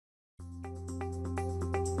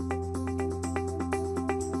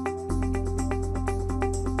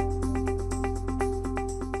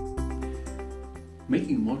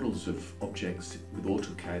Making models of objects with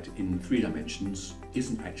AutoCAD in 3 dimensions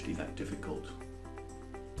isn't actually that difficult.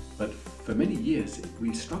 But for many years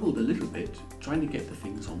we struggled a little bit trying to get the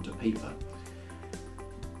things onto paper.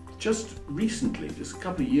 Just recently, just a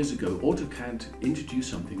couple of years ago, AutoCAD introduced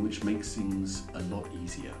something which makes things a lot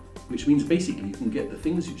easier. Which means basically you can get the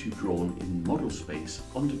things that you've drawn in model space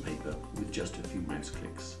onto paper with just a few mouse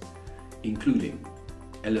clicks, including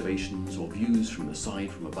elevations or views from the side,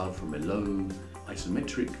 from above, from below,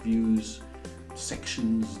 isometric views,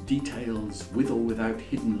 sections, details, with or without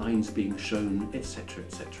hidden lines being shown, etc,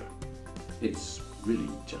 etc. It's really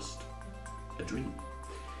just a dream.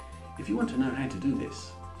 If you want to know how to do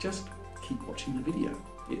this, just keep watching the video.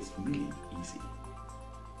 It's really easy.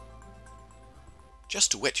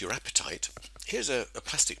 Just to whet your appetite, here's a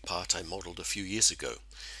plastic part I modelled a few years ago.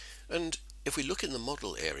 And if we look in the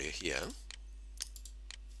model area here,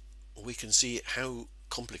 we can see how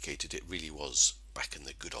complicated it really was back in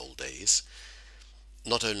the good old days.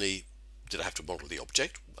 Not only did I have to model the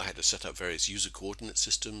object, I had to set up various user coordinate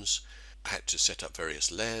systems, I had to set up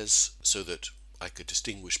various layers so that I could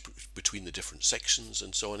distinguish between the different sections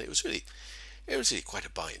and so on. It was really quite a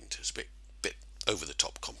bind. It was a bit over the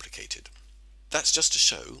top complicated. That's just to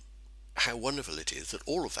show how wonderful it is that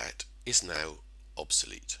all of that is now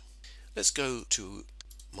obsolete. Let's go to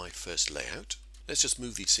my first layout. Let's just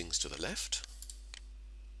move these things to the left.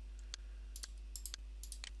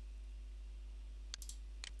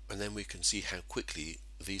 And then we can see how quickly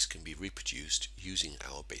these can be reproduced using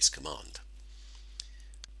our base command.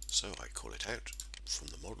 So I call it out from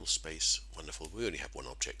the model space. Wonderful. We only have one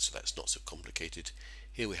object, so that's not so complicated.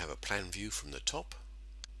 Here we have a plan view from the top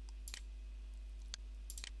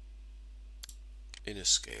in a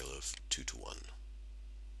scale of 2:1.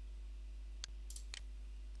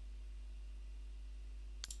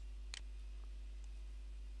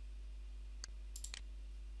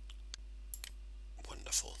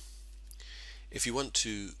 Wonderful. If you want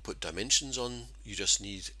to put dimensions on, you just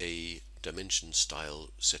need a dimension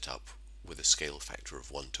style set up with a scale factor of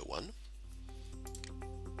 1:1.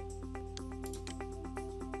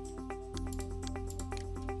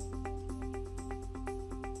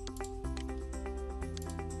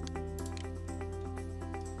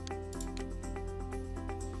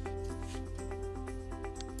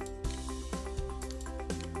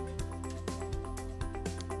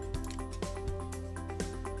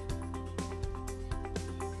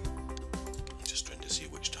 See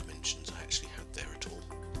which dimensions I actually had there at all.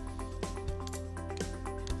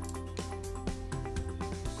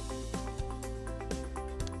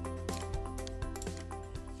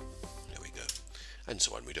 There we go. And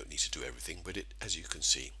so on. We don't need to do everything, but as you can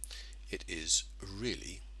see, it is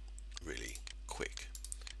really, really quick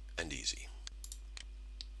and easy.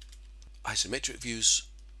 Isometric views,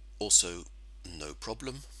 also no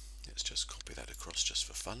problem. Let's just copy that across just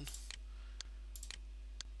for fun.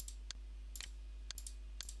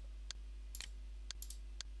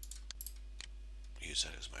 Use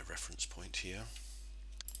that as my reference point here.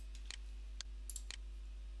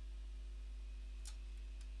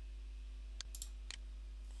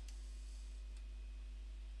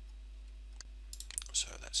 So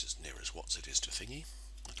that's as near as what it is to thingy.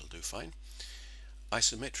 That'll do fine.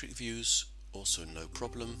 Isometric views, also no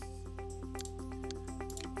problem.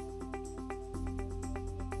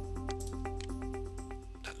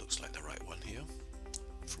 That looks like the right one here.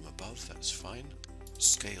 From above, that's fine.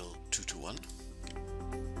 Scale 2:1.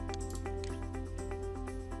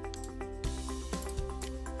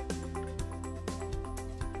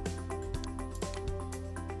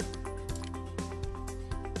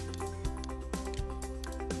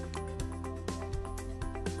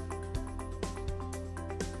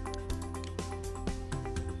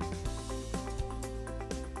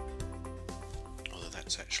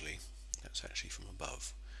 That's actually from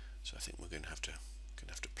above, so I think we're going to have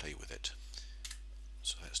to play with it.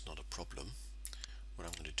 So that's not a problem. What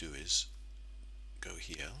I'm going to do is go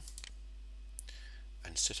here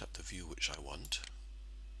and set up the view which I want,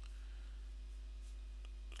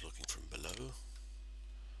 looking from below.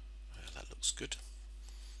 That looks good.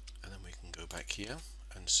 And then we can go back here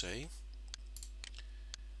and say,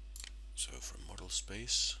 so from model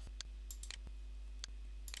space,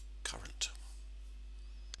 current,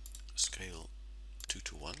 scale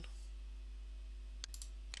 2:1.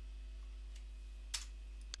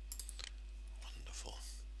 Wonderful.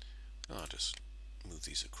 I'll just move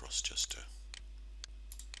these across just to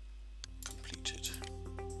complete it.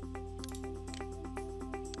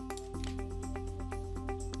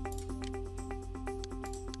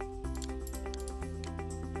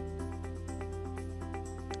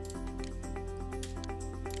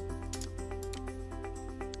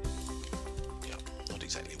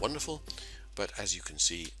 wonderful, but as you can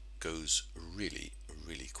see, goes really,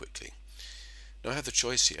 really quickly. Now I have the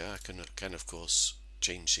choice here. I can of course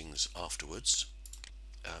change things afterwards.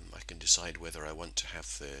 I can decide whether I want to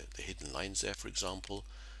have the hidden lines there, for example.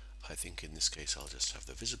 I think in this case I'll just have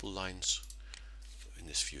the visible lines. In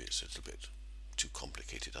this view it's a little bit too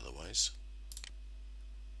complicated otherwise.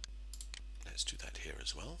 Let's do that here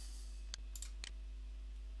as well.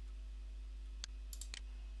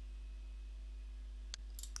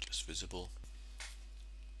 Just visible.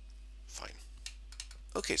 Fine.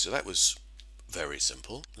 Okay, so that was very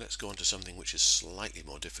simple. Let's go on to something which is slightly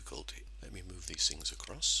more difficult. Let me move these things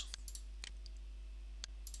across.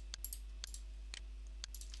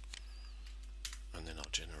 And then I'll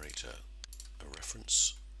generate a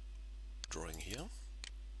reference drawing here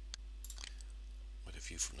with a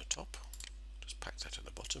view from the top. Just pack that at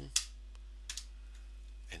the bottom.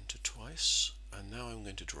 Enter twice. And now I'm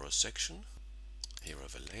going to draw a section. Here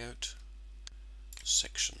over layout,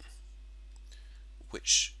 section.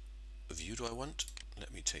 Which view do I want?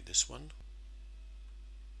 Let me take this one.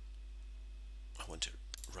 I want it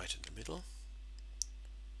right in the middle.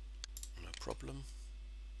 No problem.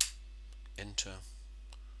 Enter.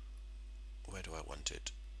 Where do I want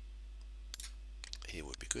it? Here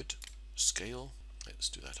would be good. Scale. Let's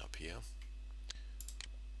do that up here.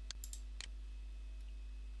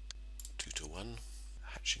 2:1.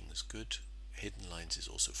 Hatching is good. Hidden lines is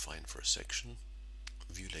also fine for a section.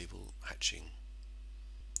 View label, hatching.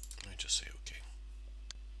 I just say OK.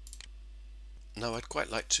 Now I'd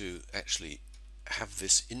quite like to actually have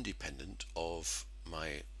this independent of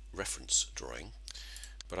my reference drawing,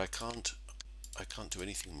 but I can't do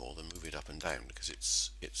anything more than move it up and down because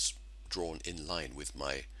it's drawn in line with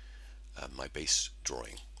my my base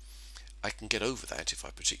drawing. I can get over that if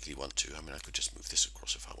I particularly want to. I mean, I could just move this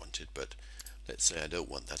across if I wanted, but let's say I don't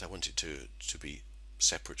want that. I want it to be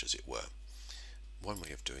separate, as it were. One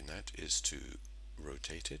way of doing that is to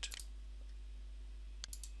rotate it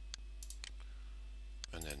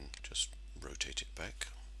and then just rotate it back.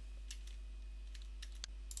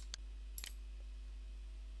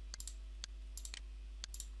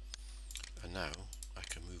 And now I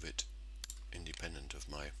can move it independent of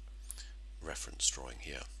my reference drawing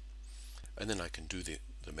here. And then I can do the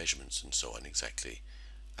measurements and so on exactly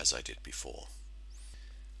as I did before.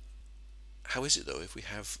 How is it though if we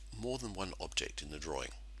have more than one object in the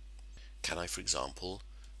drawing? Can I, for example,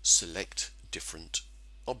 select different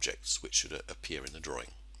objects which should appear in the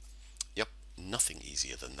drawing? Yep, nothing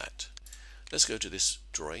easier than that. Let's go to this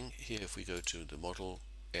drawing. Here, if we go to the model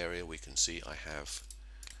area, we can see I have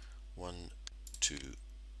 1, 2,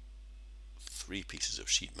 3 pieces of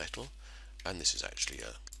sheet metal, and this is actually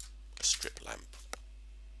a strip lamp.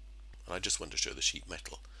 And I just want to show the sheet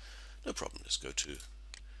metal. No problem. Let's go to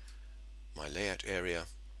my layout area,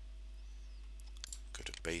 go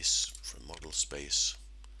to base, from model space,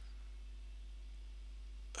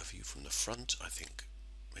 a view from the front. I think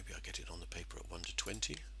maybe I'll get it on the paper at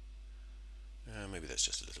 1:20. Maybe that's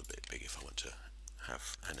just a little bit big if I want to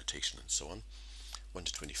have annotation and so on.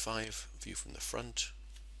 1:25, view from the front,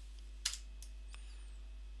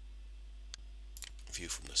 view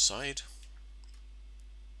from the side.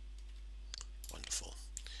 Wonderful.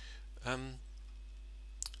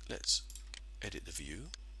 Let's edit the view,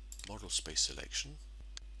 model space selection.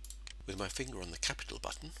 With my finger on the capital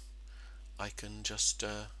button, I can just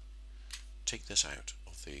take this out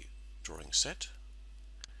of the drawing set,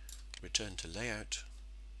 return to layout,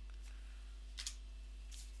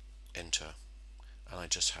 enter, and I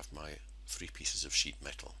just have my 3 pieces of sheet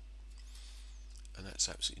metal. And that's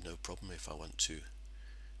absolutely no problem if I want to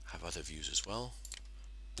have other views as well.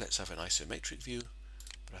 Let's have an isometric view,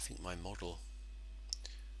 but I think my model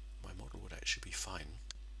would actually be fine.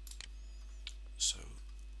 So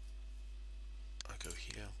I go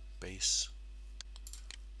here, base,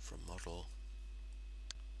 from model,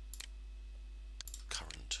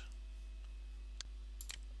 current,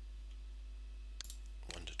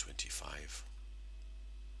 1:25.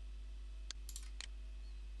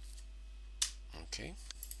 Okay.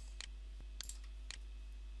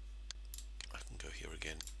 I can go here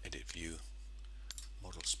again, edit view,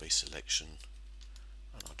 model space selection,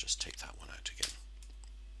 and I'll just take that one out again.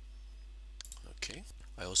 Okay.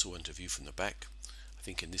 I also want a view from the back. I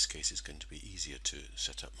think in this case it's going to be easier to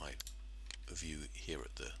set up my view here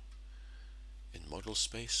in model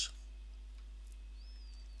space.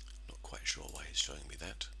 Not quite sure why he's showing me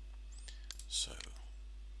that. So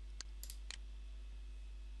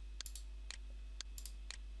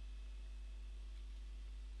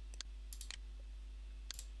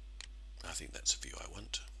I think that's a view I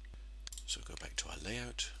want. So go back to our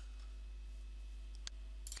layout,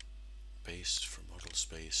 paste from model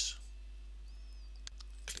space,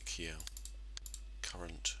 click here,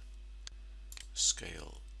 current,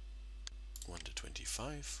 scale 1 to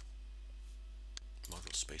 25,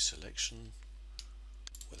 model space selection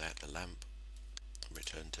without the lamp,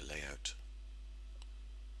 return to layout,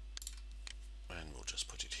 and we'll just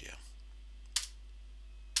put it here.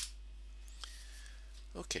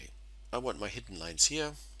 Okay, I want my hidden lines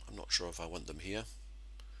here. I'm not sure if I want them here.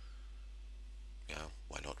 Yeah,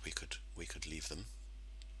 why not? We could leave them.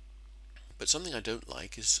 But something I don't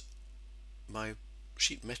like is my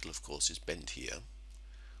sheet metal, of course, is bent here,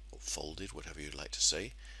 or folded, whatever you'd like to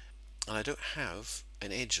say, and I don't have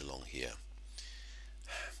an edge along here,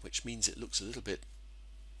 which means it looks a little bit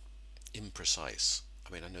imprecise.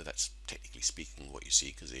 I mean, I know that's technically speaking what you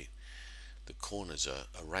see because the corners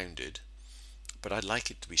are rounded, but I'd like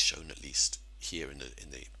it to be shown at least here in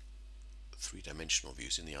the three-dimensional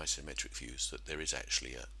views, in the isometric views, that there is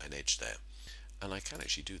actually an edge there, and I can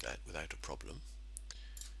actually do that without a problem.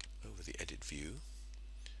 Over the edit view,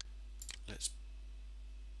 let's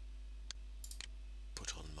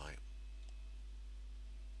put on my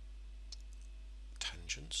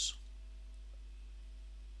tangents,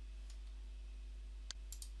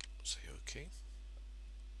 say OK,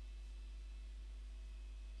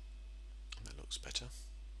 and that looks better.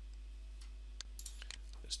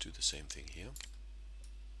 Let's do the same thing here.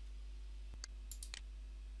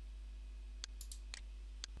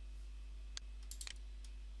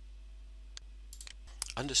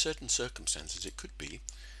 Under certain circumstances, it could be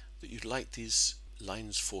that you'd like these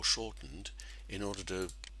lines foreshortened in order to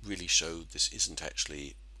really show this isn't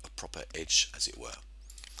actually a proper edge, as it were.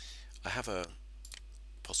 I have a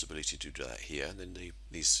possibility to do that here, and then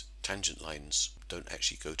these tangent lines don't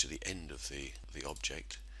actually go to the end of the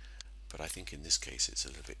object, but I think in this case it's a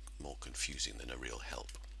little bit more confusing than a real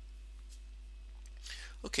help.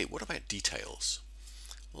 Okay, what about details?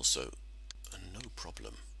 Also, no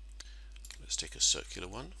problem. Let's take a circular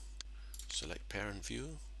one, select parent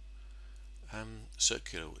view.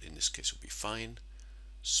 Circular in this case would be fine,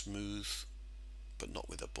 smooth but not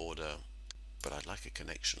with a border, but I'd like a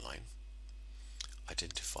connection line.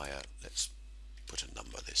 Identifier, let's put a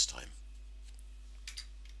number this time.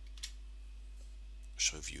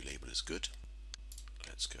 Show view label is good.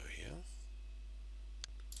 Let's go here.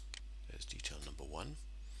 There's detail number 1,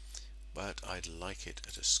 but I'd like it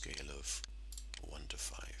at a scale of 1 to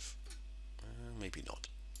 5. Maybe not,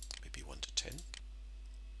 maybe 1 to 10.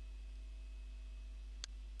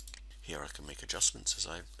 Here I can make adjustments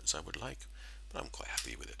as I would like, but I'm quite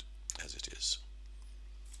happy with it as it is.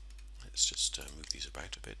 Let's just move these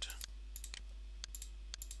about a bit.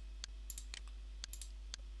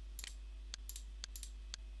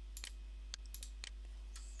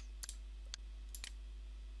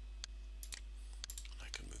 I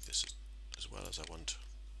can move this as well as I want.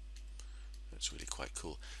 That's really quite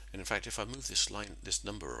cool. And in fact, if I move this line, this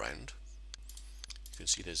number around, you can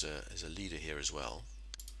see there's a leader here as well,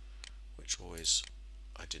 which always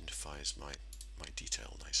identifies my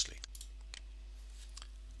detail nicely.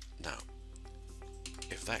 Now,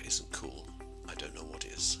 if that isn't cool, I don't know what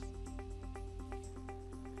is.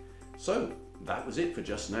 So that was it for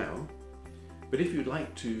just now. But if you'd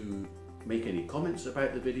like to make any comments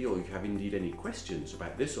about the video, or you have indeed any questions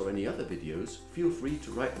about this or any other videos, feel free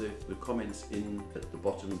to write the comments in at the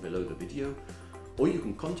bottom below the video, or you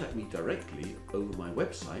can contact me directly over my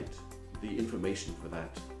website. The information for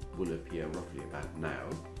that will appear roughly about now.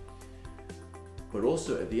 But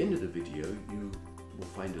also at the end of the video, you will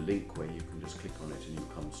find a link where you can just click on it and you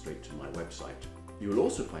come straight to my website. You will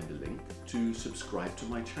also find a link to subscribe to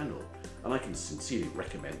my channel, and I can sincerely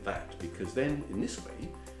recommend that, because then in this way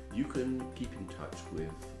you can keep in touch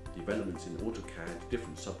with developments in AutoCAD,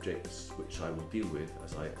 different subjects which I will deal with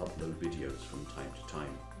as I upload videos from time to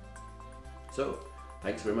time. So,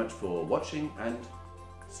 thanks very much for watching, and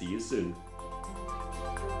see you soon.